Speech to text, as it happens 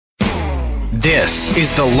This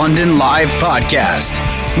is the London Live Podcast.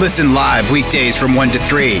 Listen live weekdays from 1 to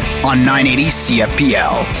 3 on 980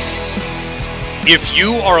 CFPL. If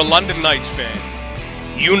you are a London Knights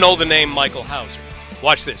fan, you know the name Michael Houser.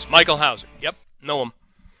 Watch this. Michael Houser. Yep, know him.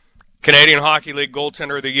 Canadian Hockey League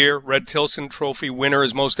Goaltender of the Year, Red Tilson Trophy winner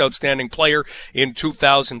as Most Outstanding Player in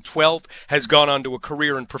 2012, has gone on to a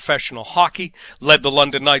career in professional hockey, led the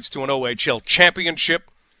London Knights to an OHL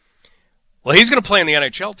championship. Well, he's going to play in the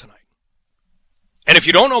NHL tonight. And if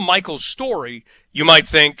you don't know Michael's story, you might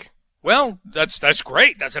think, well, that's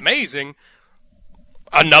great, that's amazing.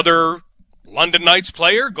 Another London Knights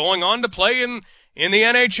player going on to play in the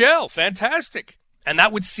NHL. Fantastic. And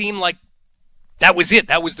that would seem like that was it.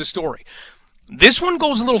 That was the story. This one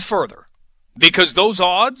goes a little further because those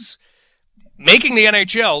odds, making the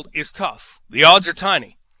NHL is tough. The odds are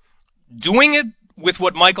tiny. Doing it with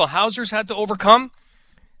what Michael Houser's had to overcome,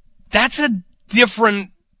 that's a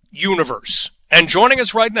different universe. And joining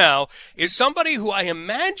us right now is somebody who I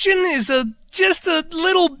imagine is just a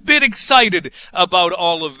little bit excited about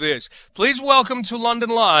all of this. Please welcome to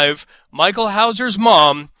London Live, Michael Houser's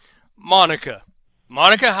mom, Monica.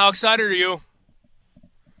 Monica, how excited are you?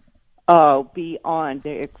 Oh, beyond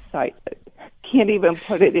excited. Can't even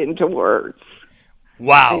put it into words.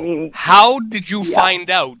 Wow. I mean, how did you find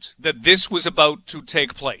out that this was about to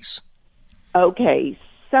take place? Okay,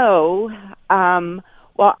 so,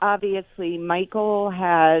 well, obviously, Michael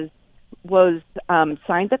was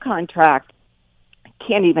signed the contract.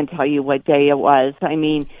 Can't even tell you what day it was. I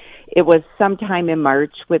mean, it was sometime in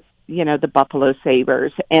March with, the Buffalo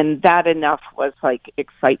Sabres, and that enough was like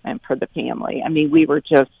excitement for the family. I mean, we were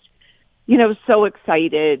just, so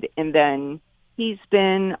excited. And then he's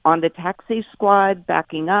been on the taxi squad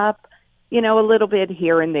backing up, a little bit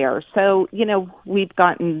here and there. So, we've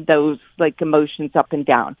gotten those like emotions up and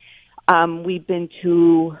down. We've been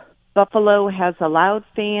to Buffalo, has allowed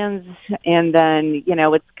fans, and then,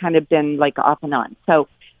 it's kind of been like off and on. So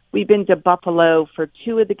we've been to Buffalo for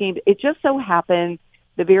 2 of the games. It just so happened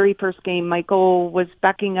the very first game Michael was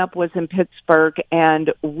backing up was in Pittsburgh,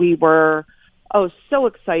 and we were, so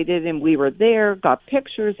excited, and we were there, got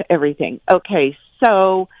pictures, everything. Okay,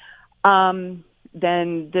 so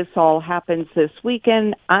then this all happens this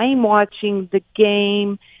weekend. I'm watching the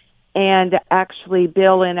game, and actually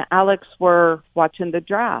Bill and Alex were watching the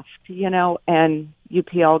draft, and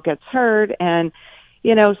UPL gets hurt, and,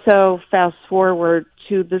 so fast forward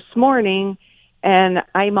to this morning, and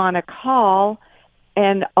I'm on a call,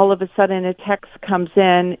 and all of a sudden a text comes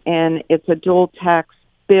in, and it's a dual text,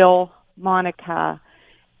 Bill, Monica,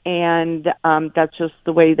 and that's just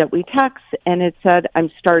the way that we text, and it said, I'm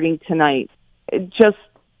starting tonight. Just,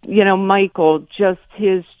 Michael,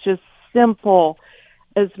 his simple,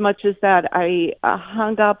 as much as that, I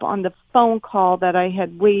hung up on the phone call that I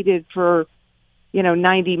had waited for,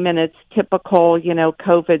 90 minutes, typical,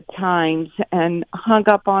 COVID times, and hung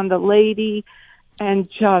up on the lady and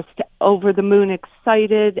just over the moon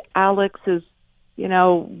excited. Alex is,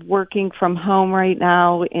 working from home right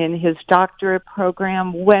now in his doctorate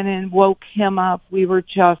program, went and woke him up. We were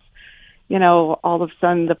just, all of a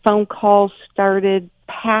sudden the phone call started,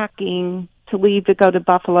 packing to leave to go to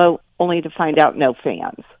Buffalo, only to find out no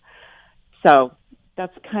fans. So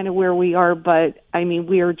that's kind of where we are. But, I mean,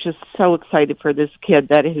 we are just so excited for this kid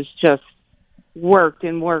that has just worked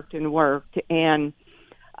and worked and worked. And,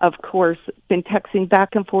 of course, been texting back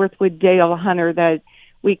and forth with Dale Hunter that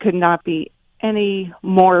we could not be any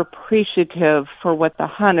more appreciative for what the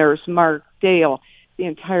Hunters, Mark, Dale, the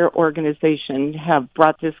entire organization have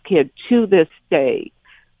brought this kid to this day.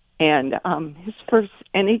 And his first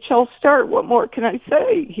NHL start, what more can I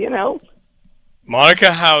say,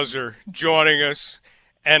 Monica Houser joining us.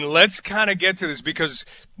 And let's kind of get to this because,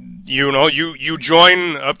 you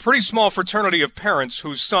join a pretty small fraternity of parents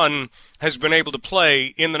whose son has been able to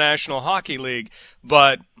play in the National Hockey League.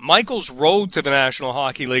 But Michael's road to the National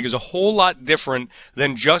Hockey League is a whole lot different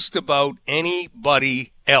than just about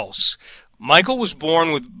anybody else. Michael was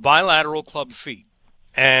born with bilateral club feet,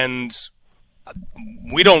 and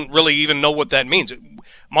we don't really even know what that means.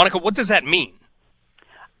 Monica, what does that mean?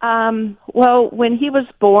 Well, when he was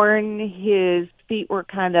born, his feet were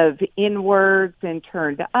kind of inwards and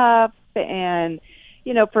turned up, and,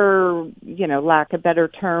 for, lack of better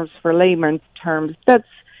terms, for layman's terms, that's,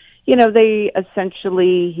 they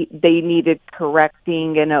essentially, they needed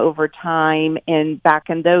correcting and over time, and back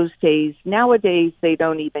in those days, nowadays, they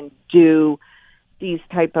don't even do these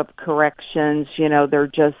type of corrections, they're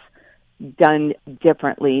just done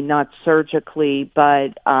differently, not surgically, but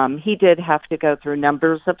he did have to go through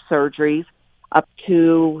numbers of surgeries. up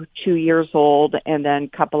to 2 years old, and then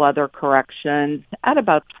a couple other corrections at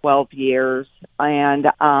about 12 years. And,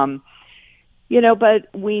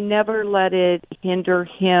 but we never let it hinder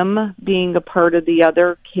him being a part of the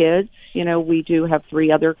other kids. We do have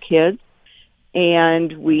 3 other kids,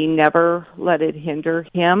 and we never let it hinder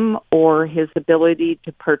him or his ability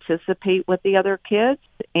to participate with the other kids.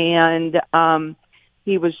 And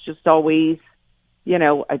he was just always,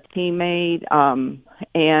 a teammate,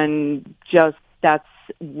 and just that's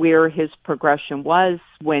where his progression was.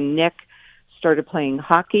 When Nick started playing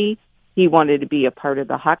hockey, he wanted to be a part of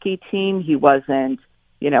the hockey team. He wasn't,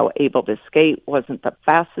 able to skate, wasn't the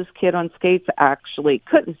fastest kid on skates, actually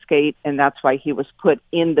couldn't skate, and that's why he was put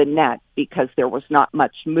in the net, because there was not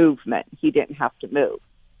much movement. He didn't have to move.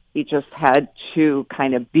 He just had to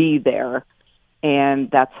kind of be there,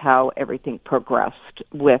 and that's how everything progressed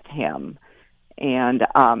with him. And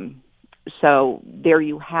so there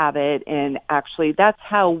you have it, and actually that's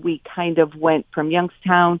how we kind of went from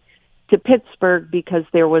Youngstown to Pittsburgh, because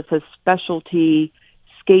there was a specialty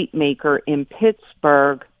skate maker in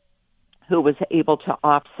Pittsburgh who was able to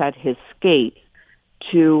offset his skate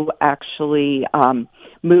to actually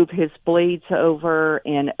move his blades over,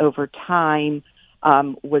 and over time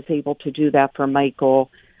was able to do that for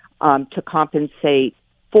Michael to compensate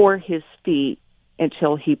for his feet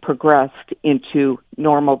until he progressed into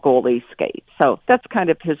normal goalie skate. So that's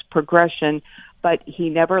kind of his progression, but he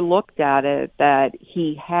never looked at it that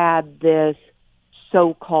he had this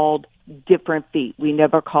so-called different feet. We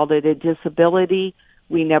never called it a disability.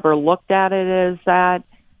 We never looked at it as that,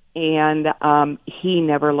 and he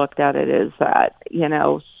never looked at it as that,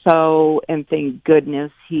 so, and thank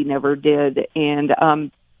goodness he never did.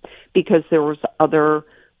 And because there was other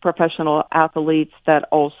professional athletes that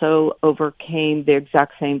also overcame the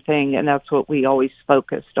exact same thing, and that's what we always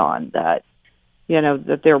focused on, that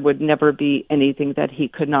that there would never be anything that he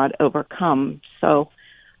could not overcome. So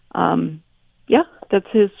that's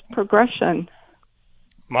his progression.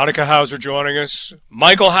 Monica Hauser joining us.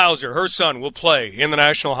 Michael Hauser, her son, will play in the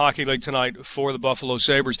National Hockey League tonight for the Buffalo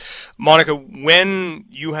Sabres. Monica, when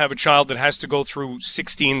you have a child that has to go through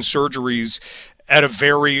 16 surgeries at a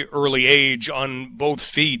very early age on both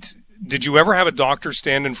feet, did you ever have a doctor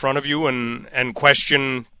stand in front of you and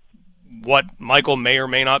question what Michael may or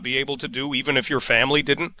may not be able to do, even if your family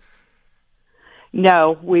didn't?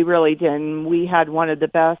 No, we really didn't. We had one of the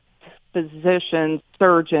best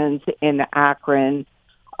surgeons in Akron,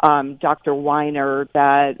 Dr. Weiner,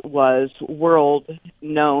 that was world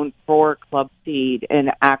known for club feet,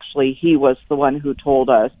 and actually he was the one who told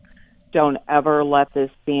us, don't ever let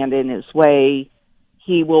this stand in his way.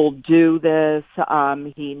 He will do this.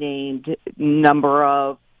 He named number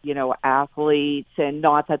of, athletes, and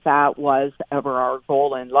not that was ever our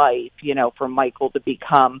goal in life, for Michael to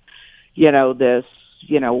become, this,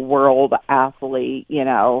 world athlete.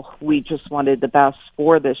 We just wanted the best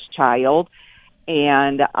for this child.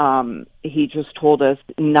 And he just told us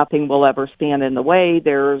nothing will ever stand in the way.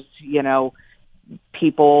 There's,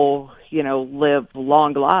 people, live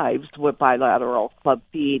long lives with bilateral club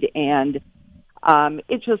feet. And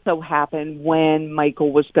it just so happened when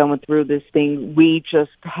Michael was going through this thing, we just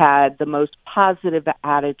had the most positive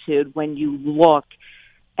attitude when you look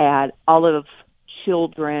at all of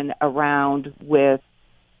children around with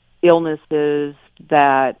illnesses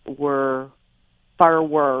that were far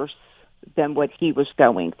worse than what he was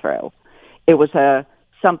going through. It was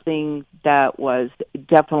something that was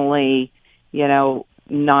definitely,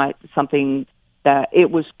 not something that it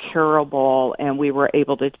was curable, and we were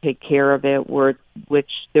able to take care of it,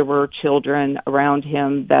 which there were children around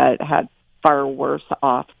him that had far worse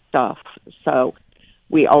off stuff. So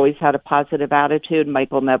we always had a positive attitude.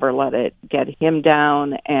 Michael never let it get him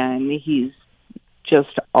down, and he's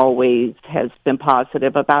just always has been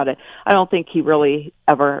positive about it. I don't think he really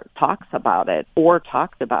ever talks about it or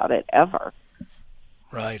talked about it ever.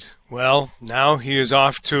 Right. Well, now he is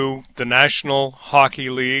off to the National Hockey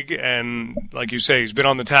League, and like you say, he's been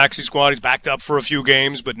on the taxi squad. He's backed up for a few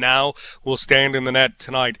games, but now will stand in the net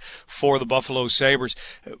tonight for the Buffalo Sabres.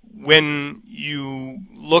 When you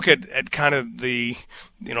look at kind of the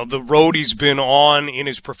road he's been on in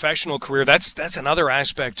his professional career, that's another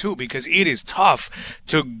aspect too, because it is tough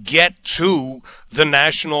to get to the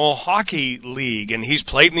National Hockey League, and he's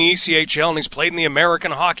played in the ECHL and he's played in the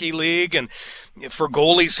American Hockey League, and for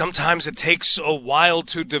goalies, sometimes it takes a while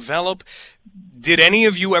to develop. Did any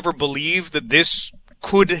of you ever believe that this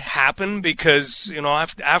could happen? Because,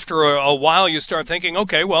 after a while you start thinking,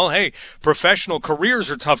 okay, well, hey, professional careers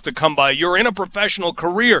are tough to come by. You're in a professional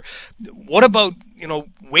career. What about,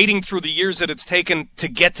 waiting through the years that it's taken to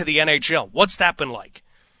get to the NHL? What's that been like?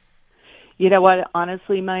 You know what?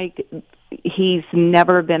 Honestly, Mike, he's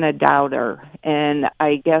never been a doubter. And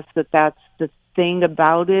I guess that's the thing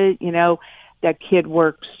about it. That kid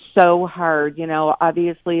works so hard.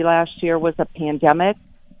 Obviously last year was a pandemic,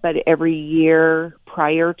 but every year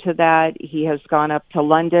prior to that, he has gone up to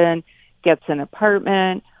London, gets an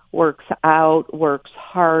apartment, works out, works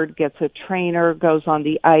hard, gets a trainer, goes on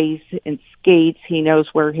the ice and skates. He knows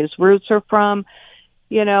where his roots are from.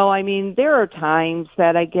 There are times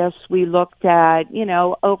that I guess we looked at,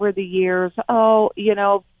 over the years,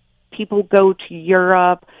 people go to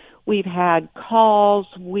Europe. We've had calls,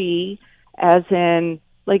 as in,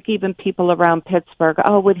 like even people around Pittsburgh,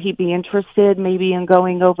 would he be interested maybe in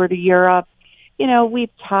going over to Europe? We've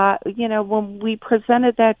taught, when we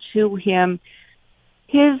presented that to him,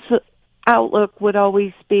 his outlook would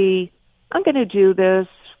always be, I'm going to do this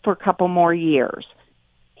for a couple more years.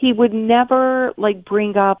 He would never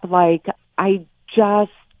bring up I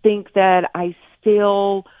just think that I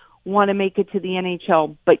still want to make it to the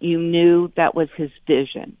NHL, but you knew that was his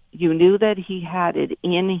vision. You knew that he had it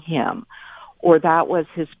in him, or that was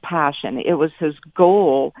his passion. It was his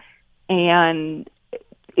goal, and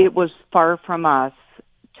it was far from us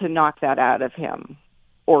to knock that out of him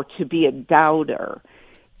or to be a doubter,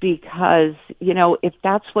 because, if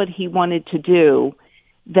that's what he wanted to do,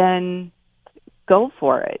 then go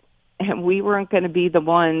for it. And we weren't going to be the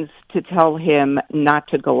ones to tell him not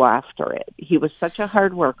to go after it. He was such a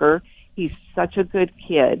hard worker. He's such a good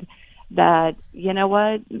kid that,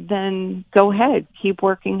 then go ahead, keep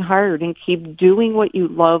working hard and keep doing what you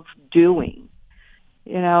love doing.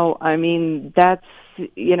 That's,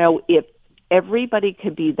 if everybody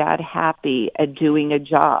could be that happy at doing a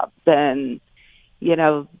job, then,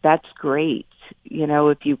 that's great.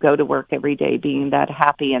 If you go to work every day being that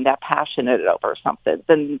happy and that passionate over something,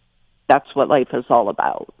 then that's what life is all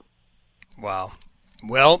about. Wow.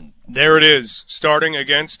 Well, there it is, starting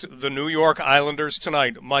against the New York Islanders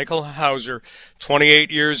tonight. Michael Houser,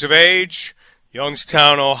 28 years of age,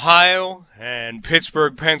 Youngstown, Ohio, and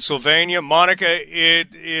Pittsburgh, Pennsylvania. Monica,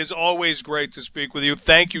 it is always great to speak with you.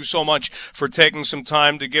 Thank you so much for taking some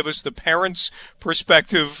time to give us the parents'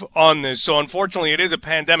 perspective on this. So, unfortunately, it is a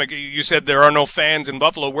pandemic. You said there are no fans in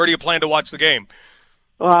Buffalo. Where do you plan to watch the game?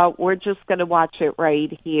 Well, we're just going to watch it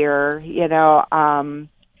right here,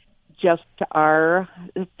 just our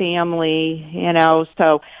family,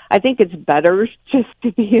 So I think it's better just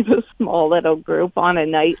to be in a small little group on a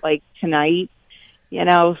night like tonight.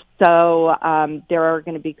 So there are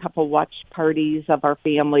going to be a couple watch parties of our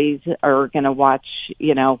families are going to watch,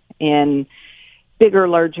 in bigger,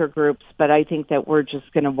 larger groups. But I think that we're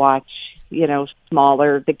just going to watch,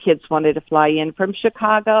 smaller. The kids wanted to fly in from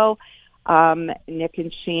Chicago. Nick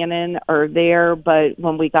and Shannon are there, but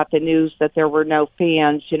when we got the news that there were no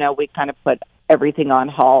fans, we kind of put everything on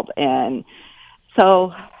halt. And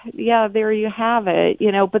so, yeah, there you have it,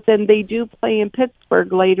 but then they do play in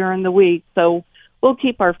Pittsburgh later in the week. So we'll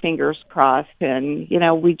keep our fingers crossed, and,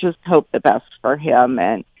 we just hope the best for him.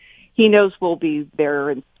 And he knows we'll be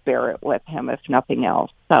there in spirit with him, if nothing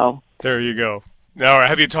else. So there you go. Now,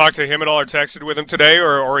 have you talked to him at all or texted with him today,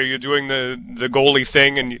 or are you doing the goalie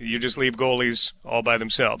thing and you just leave goalies all by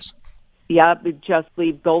themselves? Yeah, we just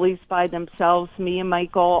leave goalies by themselves. Me and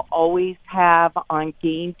Michael always have on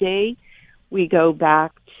game day. We go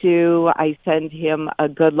back to, I send him a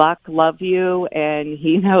good luck, love you, and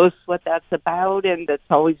he knows what that's about, and that's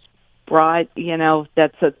always brought,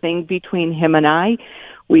 that's a thing between him and I.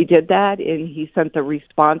 We did that, and he sent the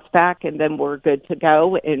response back, and then we're good to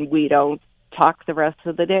go, and we don't talk the rest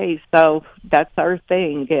of the day. So that's our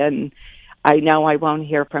thing, and I know I won't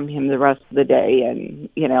hear from him the rest of the day, and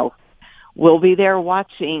we'll be there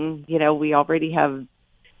watching. We already have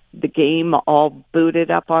the game all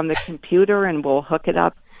booted up on the computer, and we'll hook it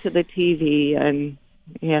up to the TV, and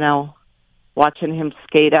watching him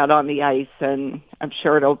skate out on the ice, and I'm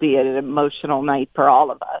sure it'll be an emotional night for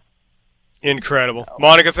all of us. Incredible.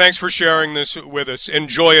 Monica, thanks for sharing this with us.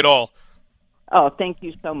 Enjoy it all. Oh, thank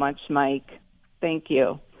you so much, Mike. Thank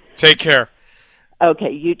you. Take care.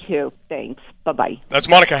 Okay, you too. Thanks. Bye-bye. That's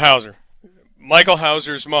Monica Houser, Michael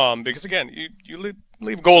Houser's mom, because, again, you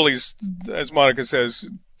leave goalies, as Monica says,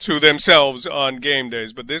 to themselves on game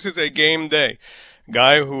days. But this is a game day.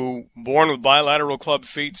 Guy who, born with bilateral club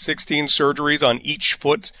feet, 16 surgeries on each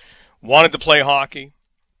foot, wanted to play hockey.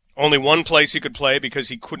 Only one place he could play because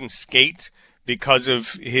he couldn't skate because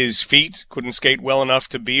of his feet, couldn't skate well enough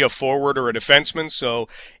to be a forward or a defenseman. So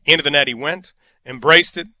into the net he went,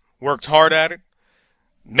 embraced it, worked hard at it,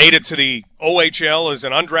 made it to the OHL as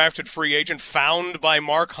an undrafted free agent, found by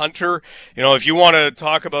Mark Hunter. You know, if you want to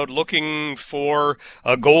talk about looking for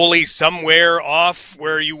a goalie somewhere off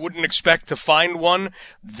where you wouldn't expect to find one,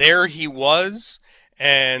 there he was.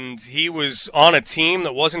 And he was on a team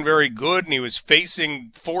that wasn't very good, and he was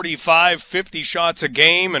facing 45, 50 shots a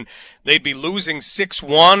game, and they'd be losing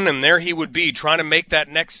 6-1, and there he would be trying to make that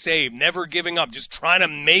next save, never giving up, just trying to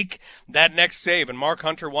make that next save. And Mark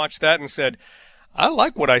Hunter watched that and said, I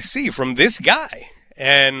like what I see from this guy,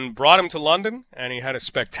 and brought him to London, and he had a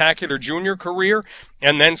spectacular junior career,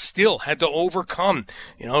 and then still had to overcome.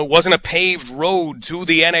 You know, it wasn't a paved road to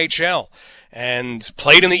the NHL. And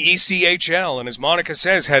played in the ECHL, and as Monica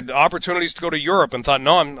says, had opportunities to go to Europe and thought,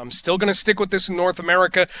 no, I'm still going to stick with this in North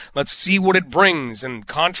America. Let's see what it brings. And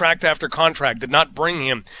contract after contract did not bring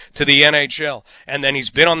him to the NHL. And then he's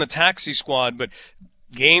been on the taxi squad, but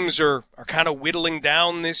games are kind of whittling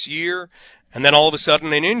down this year. And then all of a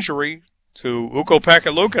sudden an injury to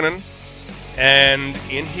Ukko-Pekka Luukkonen, and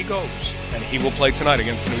in he goes. And he will play tonight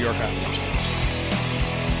against the New York Islanders.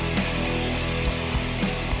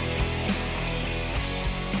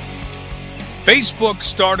 Facebook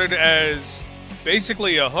started as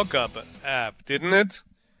basically a hookup app, didn't it?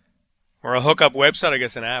 Or a hookup website. I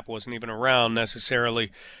guess an app wasn't even around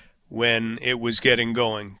necessarily when it was getting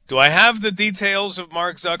going. Do I have the details of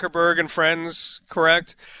Mark Zuckerberg and friends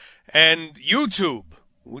correct? And YouTube.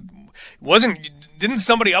 Didn't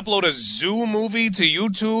somebody upload a zoo movie to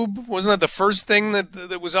YouTube? Wasn't that the first thing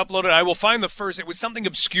that was uploaded? I will find the first. It was something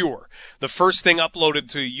obscure. The first thing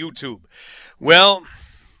uploaded to YouTube. Well,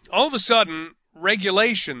 all of a sudden,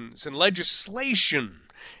 regulations and legislation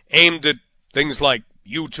aimed at things like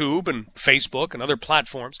YouTube and Facebook and other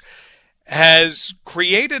platforms has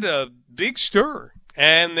created a big stir.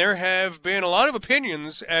 And there have been a lot of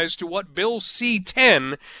opinions as to what Bill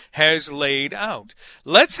C-10 has laid out.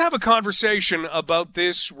 Let's have a conversation about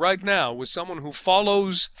this right now with someone who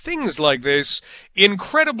follows things like this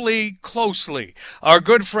incredibly closely. Our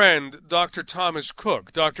good friend, Dr. Thomas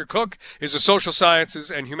Cook. Dr. Cook is a Social Sciences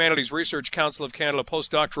and Humanities Research Council of Canada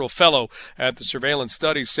postdoctoral fellow at the Surveillance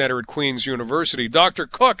Studies Center at Queen's University. Dr.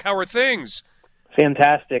 Cook, how are things?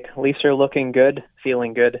 Fantastic. Leafs are looking good,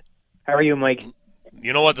 feeling good. How are you, Mike?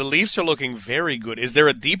 You know what? The Leafs are looking very good. Is there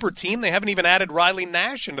a deeper team? They haven't even added Riley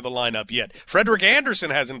Nash into the lineup yet. Frederik Andersen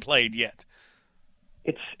hasn't played yet.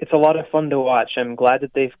 It's a lot of fun to watch. I'm glad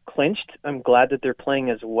that they've clinched. I'm glad that they're playing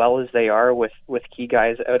as well as they are with key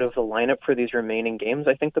guys out of the lineup for these remaining games.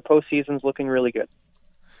 I think the postseason's looking really good.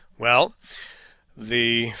 Well,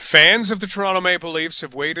 the fans of the Toronto Maple Leafs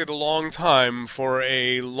have waited a long time for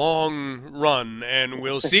a long run, and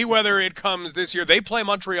we'll see whether it comes this year. They play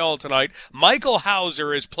Montreal tonight. Michael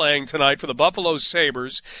Hauser is playing tonight for the Buffalo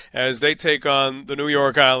Sabres as they take on the New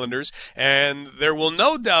York Islanders, and there will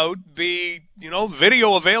no doubt be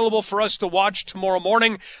video available for us to watch tomorrow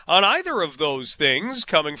morning on either of those things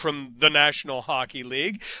coming from the National Hockey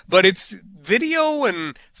League. But it's video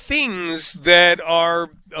and things that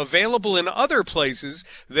are available in other places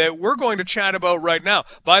that we're going to chat about right now.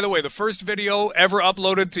 By the way, the first video ever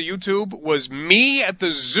uploaded to YouTube was me at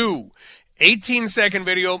the zoo. 18-second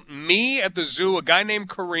video, me at the zoo, a guy named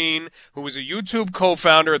Kareen, who was a YouTube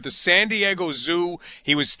co-founder at the San Diego Zoo.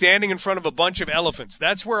 He was standing in front of a bunch of elephants.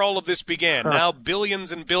 That's where all of this began. Now,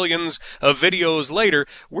 billions and billions of videos later,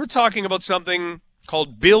 we're talking about something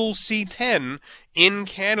called Bill C-10 in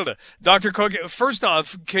Canada. Dr. Cook, first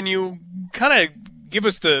off, can you kind of give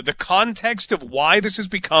us the context of why this has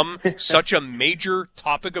become such a major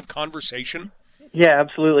topic of conversation? Yeah,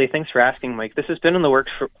 absolutely. Thanks for asking, Mike. This has been in the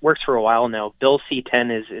works for a while now. Bill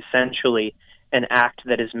C-10 is essentially an act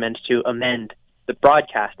that is meant to amend the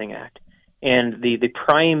Broadcasting Act. And the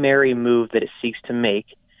primary move that it seeks to make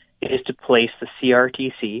is to place the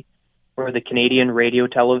CRTC, or the Canadian Radio,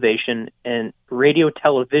 Television and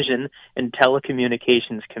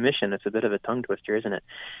Telecommunications Commission. It's a bit of a tongue twister, isn't it?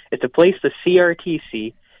 It's to place the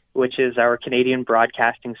CRTC, which is our Canadian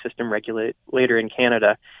Broadcasting System regulator in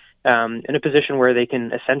Canada, in a position where they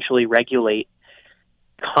can essentially regulate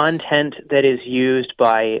content that is used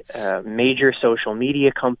by major social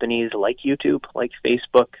media companies like YouTube, like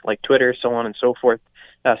Facebook, like Twitter, so on and so forth.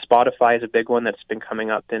 Spotify is a big one that's been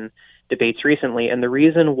coming up in debates recently. And the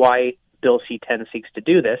reason why Bill C-10 seeks to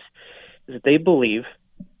do this is that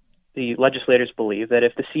the legislators believe that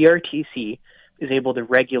if the CRTC is able to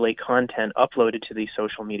regulate content uploaded to these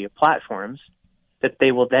social media platforms, that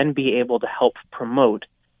they will then be able to help promote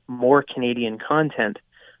more Canadian content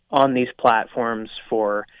on these platforms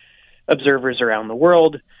for observers around the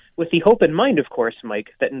world, with the hope in mind, of course, Mike,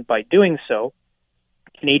 that by doing so,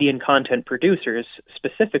 Canadian content producers,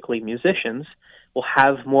 specifically musicians, will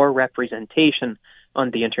have more representation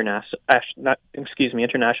on the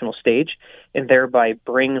international stage, and thereby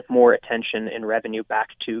bring more attention and revenue back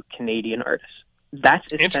to Canadian artists.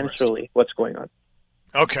 That's essentially what's going on.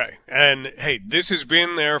 Okay, and hey, this has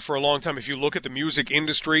been there for a long time. If you look at the music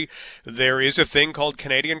industry, there is a thing called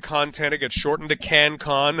Canadian content. It gets shortened to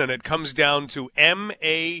CanCon, and it comes down to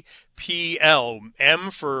MAPL.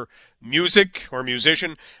 M for music or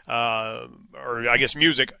musician, or I guess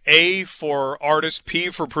music. A for artist, P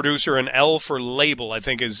for producer, and L for label, I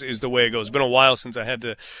think is the way it goes. It's been a while since I had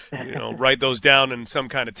to write those down in some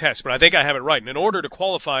kind of test, but I think I have it right. And in order to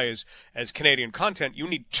qualify as Canadian content, you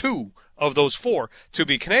need 2 of those 4 to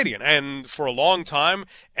be Canadian. And for a long time,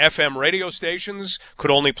 FM radio stations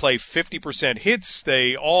could only play 50% hits.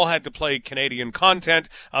 They all had to play Canadian content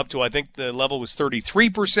up to, I think the level was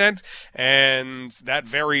 33%, and that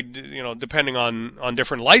varied, depending on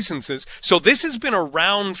different licenses. So this has been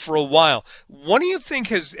around for a while. What do you think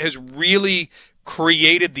has really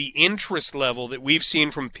created the interest level that we've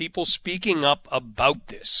seen from people speaking up about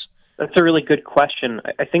this? That's a really good question.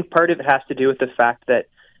 I think part of it has to do with the fact that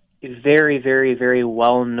a very, very, very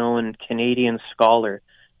well-known Canadian scholar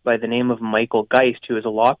by the name of Michael Geist, who is a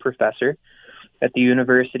law professor at the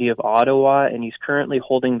University of Ottawa, and he's currently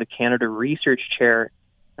holding the Canada Research Chair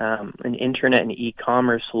in Internet and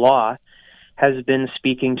E-commerce law, has been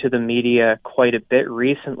speaking to the media quite a bit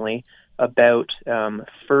recently about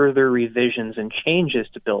further revisions and changes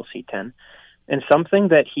to Bill C-10. And something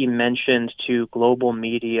that he mentioned to global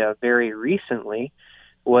media very recently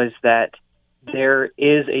was that there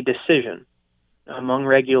is a decision among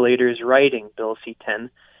regulators writing Bill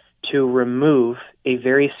C-10 to remove a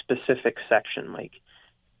very specific section, Mike.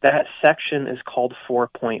 That section is called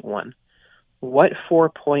 4.1. What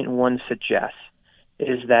 4.1 suggests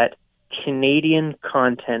is that Canadian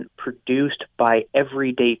content produced by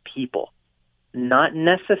everyday people, not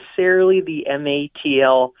necessarily the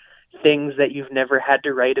MATL things that you've never had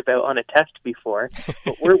to write about on a test before,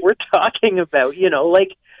 but we're talking about,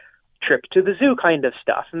 like trip to the zoo kind of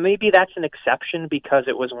stuff. Maybe that's an exception because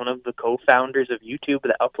it was one of the co-founders of YouTube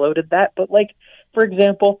that uploaded that. But for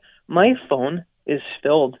example, my phone is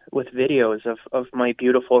filled with videos of my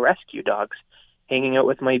beautiful rescue dogs, hanging out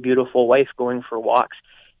with my beautiful wife, going for walks.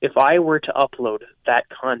 If I were to upload that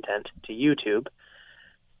content to YouTube,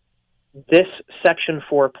 this section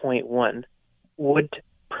 4.1 would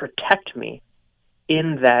protect me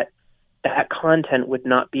in that content would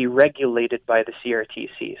not be regulated by the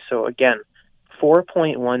CRTC. So again,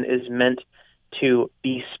 4.1 is meant to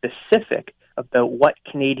be specific about what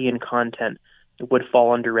Canadian content would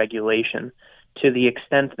fall under regulation, to the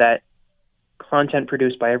extent that content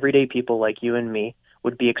produced by everyday people like you and me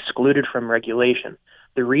would be excluded from regulation.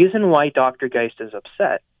 The reason why Dr. Geist is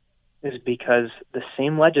upset is because the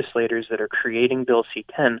same legislators that are creating Bill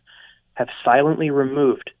C-10 have silently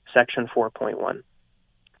removed Section 4.1.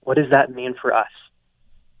 What does that mean for us?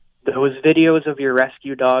 Those videos of your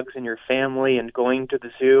rescue dogs and your family and going to the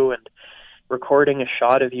zoo and recording a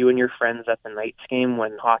shot of you and your friends at the Knights game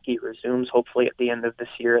when hockey resumes, hopefully at the end of this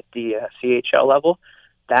year at the CHL level,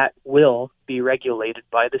 that will be regulated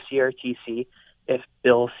by the CRTC if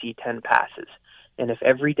Bill C-10 passes. And if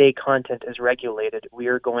everyday content is regulated, we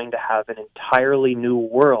are going to have an entirely new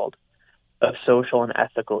world of social and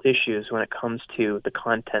ethical issues when it comes to the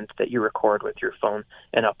content that you record with your phone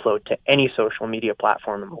and upload to any social media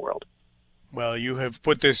platform in the world. Well, you have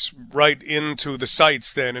put this right into the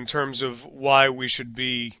sights then in terms of why we should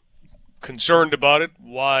be concerned about it,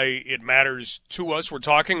 why it matters to us. We're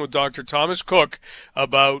talking with Dr. Thomas Cook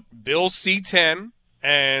about Bill C-10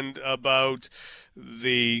 and about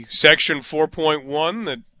the Section 4.1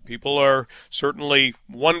 that people are certainly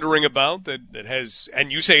wondering about, that has,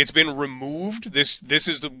 and you say it's been removed. This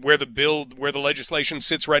is where the legislation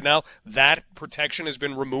sits right now. That protection has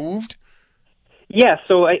been removed. Yeah,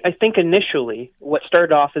 so I think initially what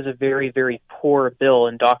started off as a very, very poor bill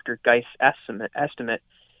in Dr. Geist's estimate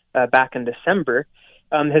back in December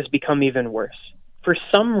has become even worse. For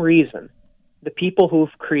some reason, the people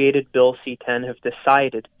who've created Bill C-10 have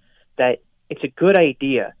decided that it's a good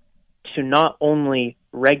idea to not only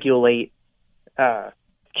regulate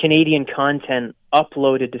Canadian content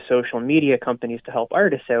uploaded to social media companies to help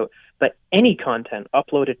artists out, but any content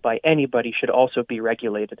uploaded by anybody should also be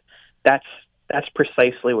regulated. That's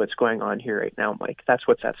precisely what's going on here right now, Mike. That's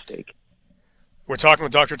what's at stake. We're talking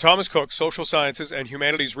with Dr. Thomas Cook, Social Sciences and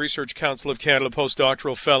Humanities Research Council of Canada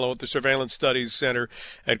postdoctoral fellow at the Surveillance Studies Center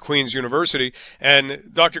at Queen's University.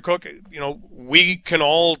 And Dr. Cook, we can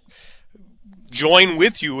all join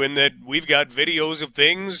with you in that we've got videos of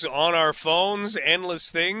things on our phones, endless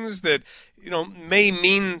things that may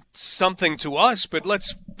mean something to us, but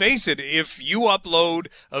let's face it, if you upload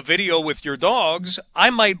a video with your dogs, I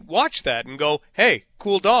might watch that and go, hey,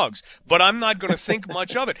 cool dogs, but I'm not going to think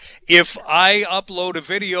much of it. If I upload a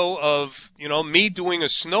video of, me doing a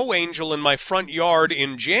snow angel in my front yard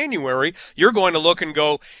in January, you're going to look and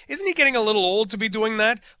go, isn't he getting a little old to be doing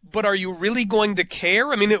that? But are you really going to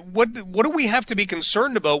care? I mean, what do we have to be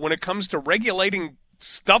concerned about when it comes to regulating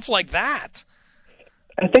stuff like that?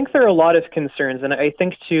 I think there are a lot of concerns, and I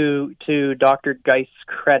think to Dr. Geist's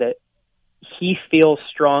credit, he feels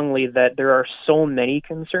strongly that there are so many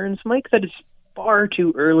concerns, Mike, that it's far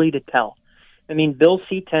too early to tell. I mean, Bill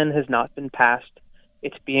C-10 has not been passed.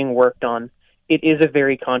 It's being worked on. It is a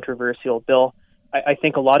very controversial bill. I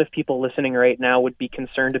think a lot of people listening right now would be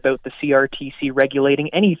concerned about the CRTC regulating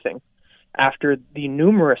anything after the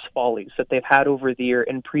numerous follies that they've had over the year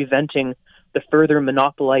in preventing the further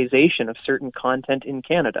monopolization of certain content in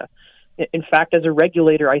Canada. In fact, as a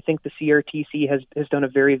regulator, I think the CRTC has done a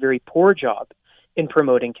very, very poor job in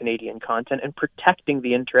promoting Canadian content and protecting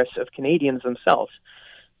the interests of Canadians themselves.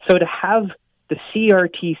 So to have the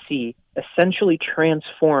CRTC essentially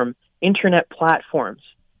transform internet platforms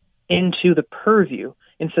into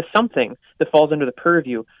something that falls under the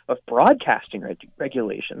purview of broadcasting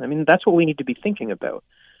regulation, I mean, that's what we need to be thinking about.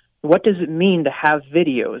 What does it mean to have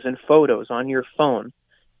videos and photos on your phone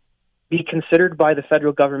be considered by the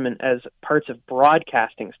federal government as parts of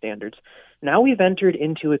broadcasting standards? Now we've entered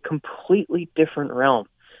into a completely different realm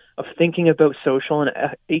of thinking about social and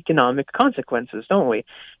economic consequences, don't we?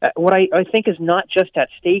 What I think is not just at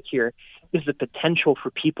stake here is the potential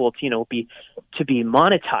for people to be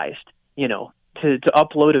monetized, to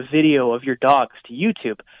upload a video of your dogs to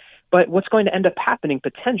YouTube. But what's going to end up happening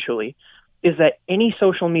potentially is that any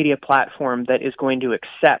social media platform that is going to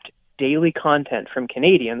accept daily content from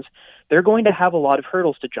Canadians, they're going to have a lot of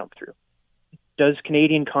hurdles to jump through. Does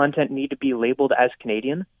Canadian content need to be labeled as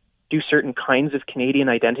Canadian? Do certain kinds of Canadian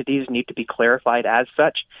identities need to be clarified as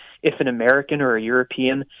such? If an American or a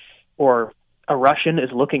European or a Russian is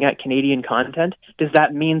looking at Canadian content, does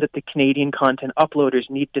that mean that the Canadian content uploaders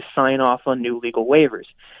need to sign off on new legal waivers?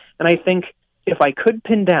 And I think if I could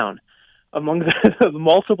pin down among the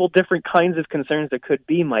multiple different kinds of concerns that could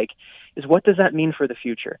be, Mike, is what does that mean for the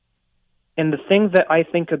future? And the thing that I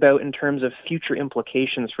think about in terms of future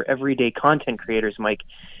implications for everyday content creators, Mike,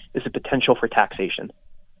 is the potential for taxation.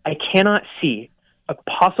 I cannot see a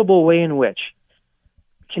possible way in which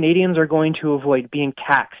Canadians are going to avoid being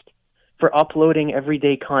taxed for uploading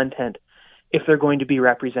everyday content if they're going to be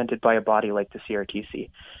represented by a body like the CRTC.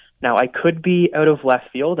 Now, I could be out of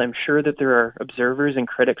left field. I'm sure that there are observers and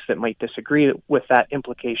critics that might disagree with that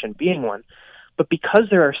implication being one. But because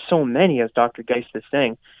there are so many, as Dr. Geist is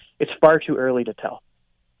saying, it's far too early to tell.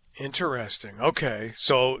 Interesting. Okay.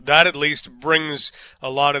 So that at least brings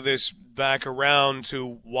a lot of this back around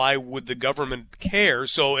to why would the government care?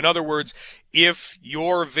 So in other words, if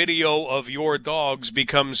your video of your dogs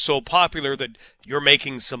becomes so popular that you're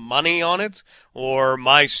making some money on it, or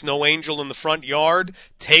my snow angel in the front yard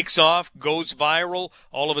takes off, goes viral,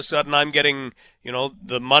 all of a sudden I'm getting,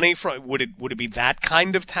 the money from, would it be that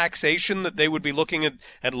kind of taxation that they would be looking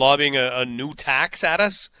at lobbying a new tax at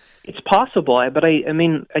us? It's possible, but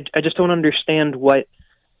I just don't understand what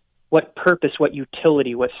purpose, what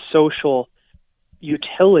utility, what social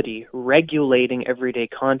utility regulating everyday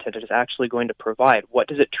content is actually going to provide. What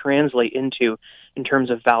does it translate into in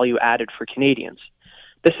terms of value added for Canadians?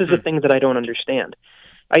 This is the thing that I don't understand.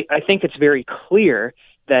 I think it's very clear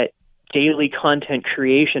that daily content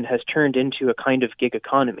creation has turned into a kind of gig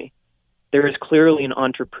economy. There is clearly an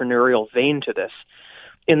entrepreneurial vein to this,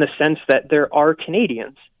 in the sense that there are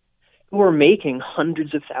Canadians who are making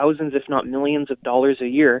hundreds of thousands, if not millions of dollars a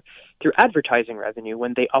year through advertising revenue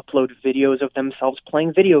when they upload videos of themselves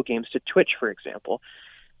playing video games to Twitch, for example.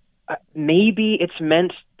 Maybe it's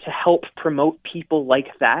meant to help promote people like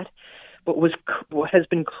that, but what has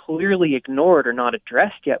been clearly ignored or not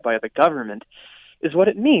addressed yet by the government is what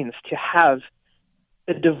it means to have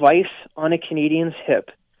a device on a Canadian's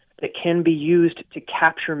hip that can be used to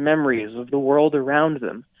capture memories of the world around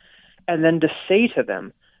them, and then to say to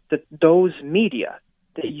them that those media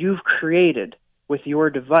that you've created with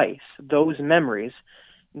your device, those memories,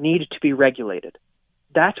 need to be regulated.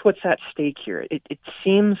 That's what's at stake here. It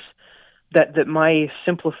seems that my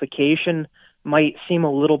simplification might seem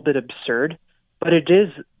a little bit absurd, but it is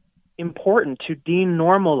important to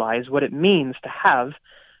denormalize what it means to have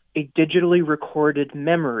a digitally recorded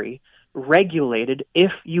memory regulated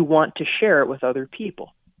if you want to share it with other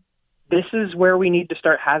people. This is where we need to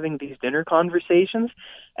start having these dinner conversations,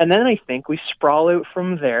 and then I think we sprawl out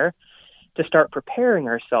from there to start preparing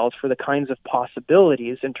ourselves for the kinds of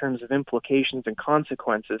possibilities in terms of implications and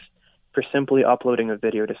consequences for simply uploading a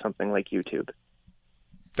video to something like YouTube.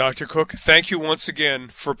 Dr. Cook, thank you once again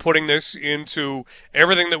for putting this into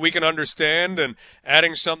everything that we can understand and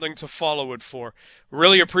adding something to follow it for.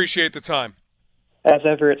 Really appreciate the time. As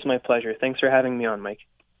ever, it's my pleasure. Thanks for having me on, Mike.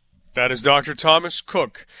 That is Dr. Thomas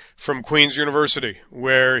Cook from Queen's University,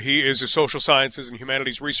 where he is a Social Sciences and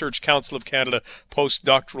Humanities Research Council of Canada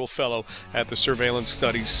postdoctoral fellow at the Surveillance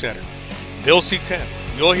Studies Centre. Bill C-10.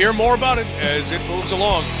 You'll hear more about it as it moves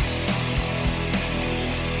along.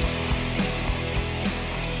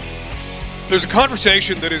 There's a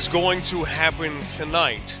conversation that is going to happen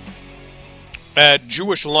tonight at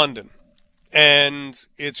Jewish London, and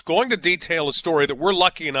it's going to detail a story that we're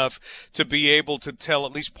lucky enough to be able to tell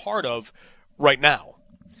at least part of right now.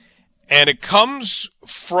 And it comes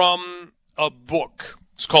from a book.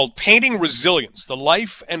 It's called Painting Resilience, The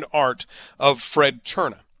Life and Art of Fred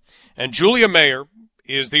Turner. And Julia Mayer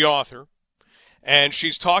is the author, and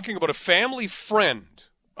she's talking about a family friend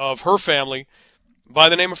of her family by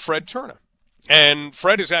the name of Fred Turner. And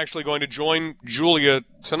Fred is actually going to join Julia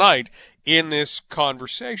tonight in this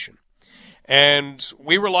conversation. And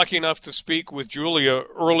we were lucky enough to speak with Julia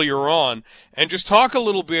earlier on and just talk a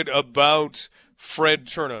little bit about Fred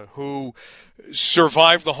Turner, who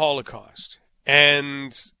survived the Holocaust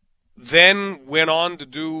and then went on to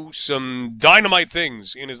do some dynamite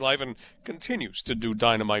things in his life and continues to do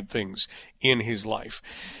dynamite things in his life.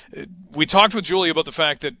 We talked with Julia about the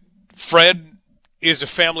fact that Fred is a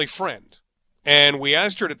family friend. And we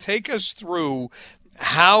asked her to take us through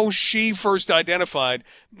how she first identified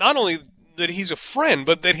not only that he's a friend,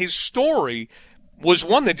 but that his story was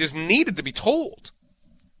one that just needed to be told.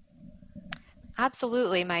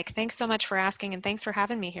 Absolutely, Mike. Thanks so much for asking, and thanks for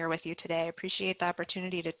having me here with you today. I appreciate the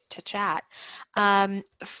opportunity to chat.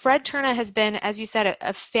 Fred Turner has been, as you said,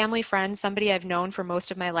 a family friend, somebody I've known for most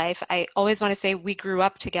of my life. I always want to say we grew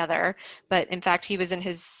up together, but in fact, he was in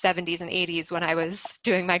his 70s and 80s when I was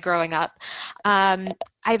doing my growing up.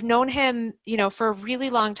 I've known him, for a really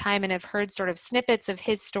long time, and I've heard sort of snippets of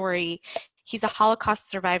his story. He's a Holocaust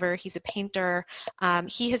survivor. He's a painter.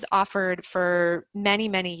 He has offered for many,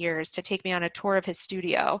 many years to take me on a tour of his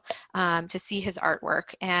studio to see his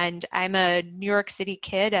artwork. And I'm a New York City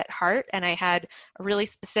kid at heart, and I had a really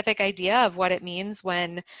specific idea of what it means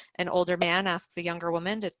when an older man asks a younger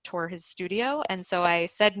woman to tour his studio. And so I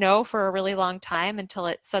said no for a really long time until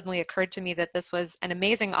it suddenly occurred to me that this was an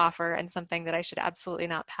amazing offer and something that I should absolutely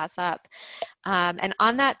not pass up. And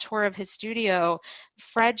on that tour of his studio,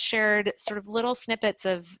 Fred shared sort of little snippets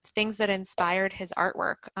of things that inspired his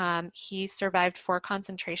artwork. He survived 4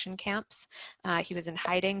 concentration camps. He was in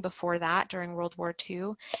hiding before that during World War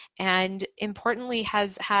II, and importantly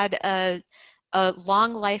has had a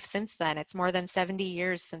long life since then. It's more than 70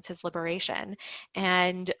 years since his liberation.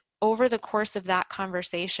 And over the course of that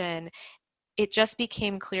conversation, it just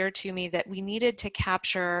became clear to me that we needed to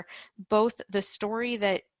capture both the story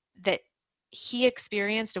that he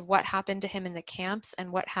experienced of what happened to him in the camps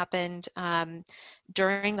and what happened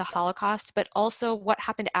during the Holocaust, but also what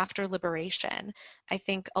happened after liberation. I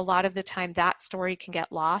think a lot of the time that story can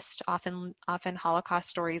get lost. Often Holocaust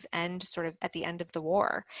stories end sort of at the end of the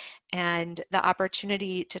war. And the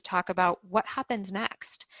opportunity to talk about what happens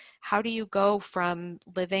next. How do you go from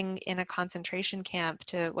living in a concentration camp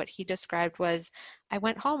to what he described was, I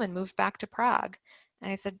went home and moved back to Prague.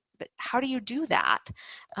 And I said, but how do you do that?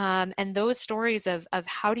 And those stories of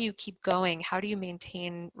how do you keep going? How do you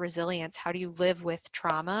maintain resilience? How do you live with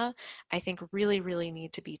trauma? I think really, really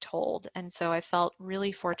need to be told. And so I felt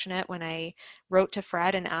really fortunate when I wrote to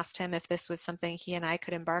Fred and asked him if this was something he and I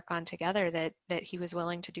could embark on together, that he was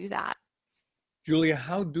willing to do that. Julia,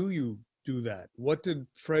 how do you do that? What did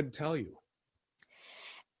Fred tell you?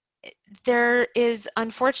 There is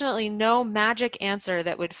unfortunately no magic answer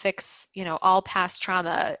that would fix, all past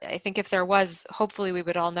trauma. I think if there was, hopefully we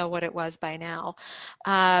would all know what it was by now.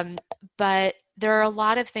 But there are a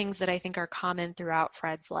lot of things that I think are common throughout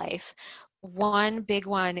Fred's life. One big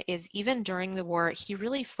one is even during the war, he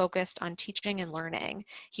really focused on teaching and learning.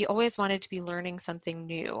 He always wanted to be learning something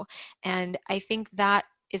new. And I think that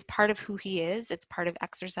is part of who he is. It's part of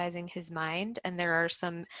exercising his mind. And there are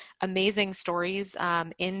some amazing stories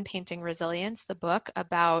in Painting Resilience, the book,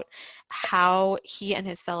 about how he and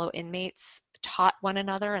his fellow inmates taught one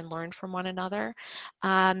another and learned from one another.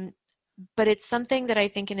 But it's something that I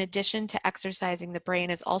think, in addition to exercising the brain,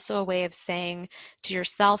 is also a way of saying to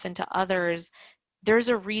yourself and to others, there's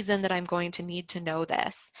a reason that I'm going to need to know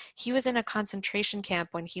this. He was in a concentration camp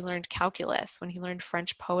when he learned calculus, when he learned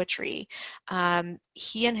French poetry.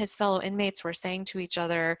 He and his fellow inmates were saying to each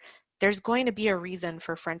other, there's going to be a reason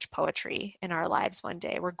for French poetry in our lives one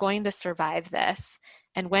day. We're going to survive this.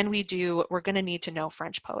 And when we do, we're going to need to know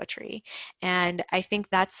French poetry. And I think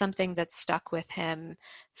that's something that's stuck with him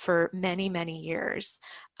for many, many years.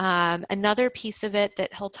 Another piece of it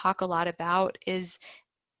that he'll talk a lot about is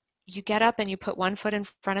you get up and you put one foot in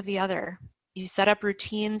front of the other. You set up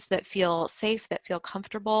routines that feel safe, that feel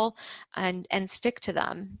comfortable, and stick to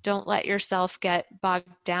them. Don't let yourself get bogged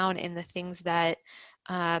down in the things that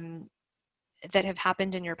that have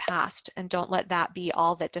happened in your past, and don't let that be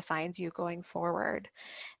all that defines you going forward.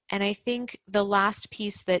 And I think the last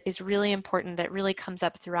piece that is really important, that really comes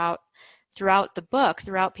up throughout the book,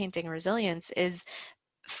 throughout Painting Resilience, is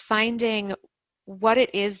finding what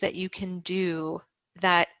it is that you can do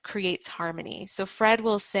that creates harmony. So Fred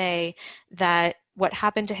will say that what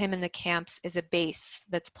happened to him in the camps is a bass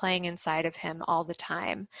that's playing inside of him all the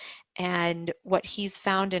time. And what he's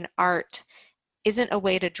found in art isn't a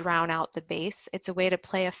way to drown out the bass. It's a way to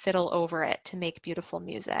play a fiddle over it to make beautiful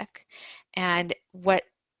music. And what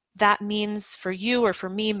that means for you or for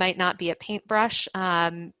me might not be a paintbrush.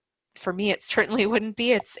 For me, it certainly wouldn't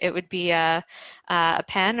be. It would be a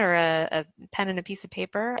pen, or a pen and a piece of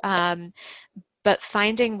paper. But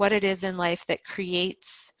finding what it is in life that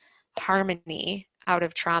creates harmony out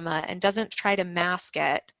of trauma and doesn't try to mask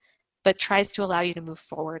it, but tries to allow you to move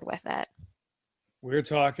forward with it. We're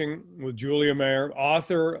talking with Julia Mayer,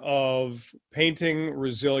 author of Painting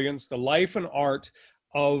Resilience, The Life and Art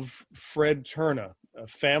of Fred Turna, a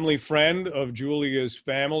family friend of Julia's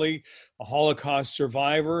family, a Holocaust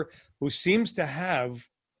survivor who seems to have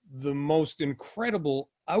the most incredible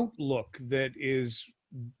outlook that is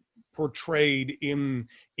portrayed in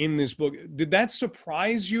this book. Did that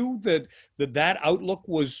surprise you, that outlook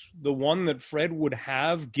was the one that Fred would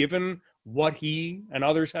have, given what he and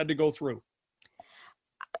others had to go through?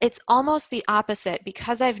 It's almost the opposite.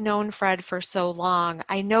 Because I've known Fred for so long,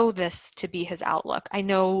 I know this to be his outlook. I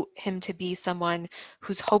know him to be someone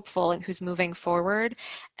who's hopeful and who's moving forward.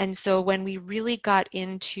 And so when we really got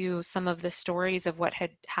into some of the stories of what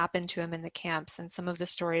had happened to him in the camps, and some of the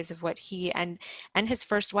stories of what he and his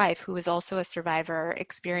first wife, who was also a survivor,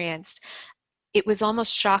 experienced, it was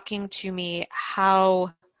almost shocking to me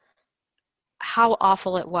how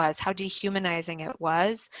awful it was, how dehumanizing it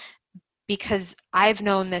was. Because I've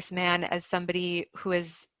known this man as somebody who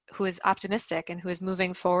is optimistic and who is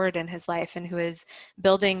moving forward in his life, and who is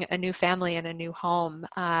building a new family and a new home,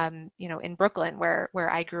 in Brooklyn, where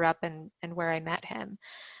I grew up and where I met him.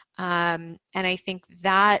 And I think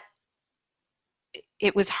that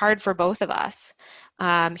it was hard for both of us.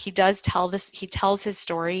 He tells his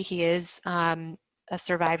story. He is a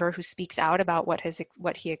survivor who speaks out about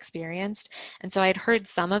what he experienced. And so I'd heard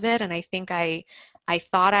some of it, and I think I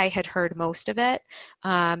thought I had heard most of it,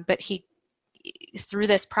 but through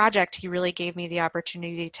this project, he really gave me the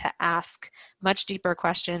opportunity to ask much deeper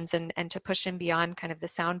questions and to push him beyond kind of the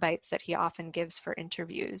sound bites that he often gives for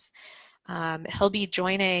interviews. He'll be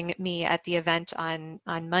joining me at the event on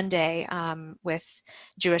Monday with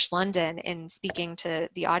Jewish London in speaking to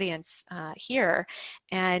the audience here.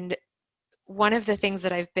 And one of the things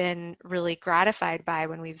that I've been really gratified by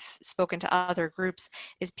when we've spoken to other groups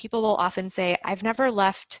is people will often say, I've never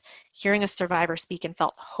left hearing a survivor speak and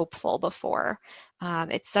felt hopeful before.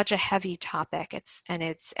 It's such a heavy topic. It's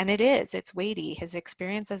weighty. His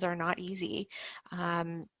experiences are not easy,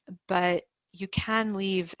 but you can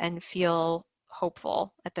leave and feel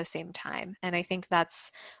hopeful at the same time. And I think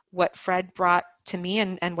that's what Fred brought to me,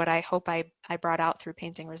 and what I hope I brought out through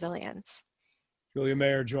Painting Resilience. Julia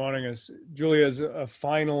Mayer joining us. Julia, as a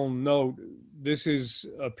final note, this is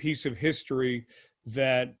a piece of history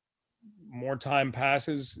that more time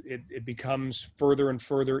passes, it becomes further and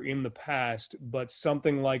further in the past, but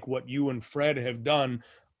something like what you and Fred have done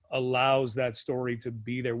allows that story to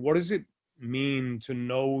be there. What does it mean to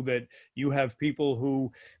know that you have people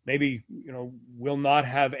who maybe, will not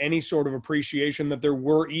have any sort of appreciation that there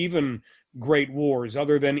were even great wars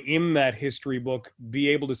other than in that history book, be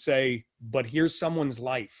able to say, but here's someone's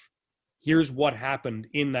life. Here's what happened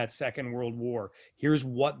in that Second World War. Here's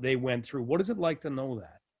what they went through. What is it like to know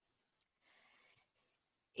that?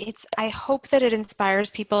 I hope that it inspires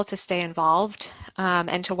people to stay involved,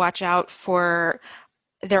 and to watch out for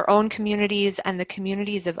their own communities and the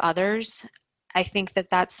communities of others. I think that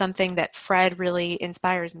that's something that Fred really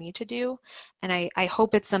inspires me to do. And I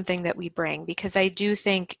hope it's something that we bring, because I do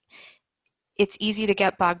think it's easy to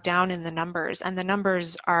get bogged down in the numbers, and the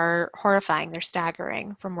numbers are horrifying. They're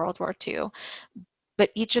staggering from World War II.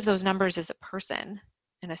 But each of those numbers is a person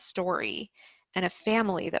and a story and a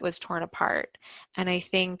family that was torn apart. And I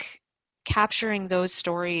think capturing those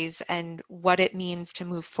stories and what it means to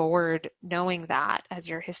move forward, knowing that as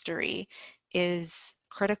your history, is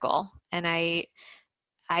critical. And I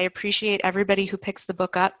appreciate everybody who picks the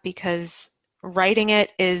book up, because writing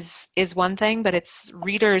it is one thing, but it's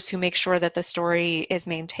readers who make sure that the story is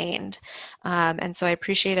maintained. And so I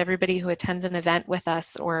appreciate everybody who attends an event with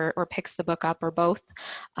us or picks the book up, or both,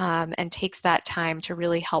 and takes that time to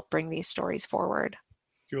really help bring these stories forward.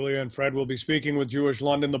 Julia and Fred will be speaking with Jewish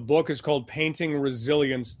London. The book is called Painting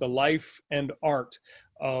Resilience, The Life and Art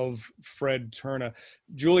of Fred Turner.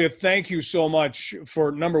 Julia, thank you so much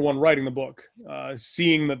for, number one, writing the book,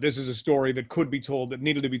 seeing that this is a story that could be told, that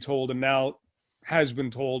needed to be told, and now has been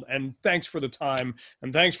told. And thanks for the time,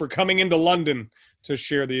 and thanks for coming into London to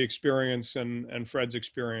share the experience and Fred's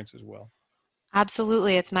experience as well.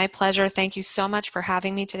 Absolutely. It's my pleasure. Thank you so much for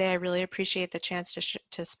having me today. I really appreciate the chance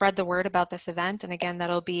to spread the word about this event. And again,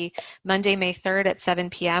 that'll be Monday, May 3rd at 7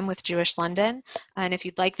 p.m. with Jewish London. And if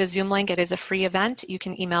you'd like the Zoom link, it is a free event. You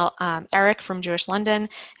can email Eric from Jewish London.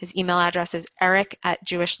 His email address is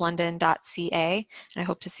eric@jewishlondon.ca. And I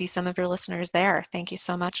hope to see some of your listeners there. Thank you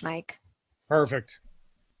so much, Mike. Perfect.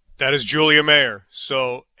 That is Julia Mayer.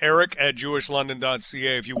 So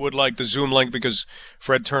eric@jewishlondon.ca if you would like the Zoom link, because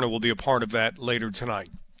Fred Turner will be a part of that later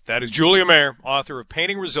tonight. That is Julia Mayer, author of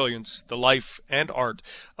Painting Resilience, The Life and Art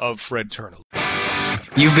of Fred Turner.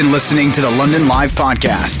 You've been listening to the London Live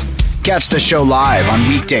Podcast. Catch the show live on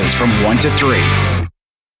weekdays from 1 to 3.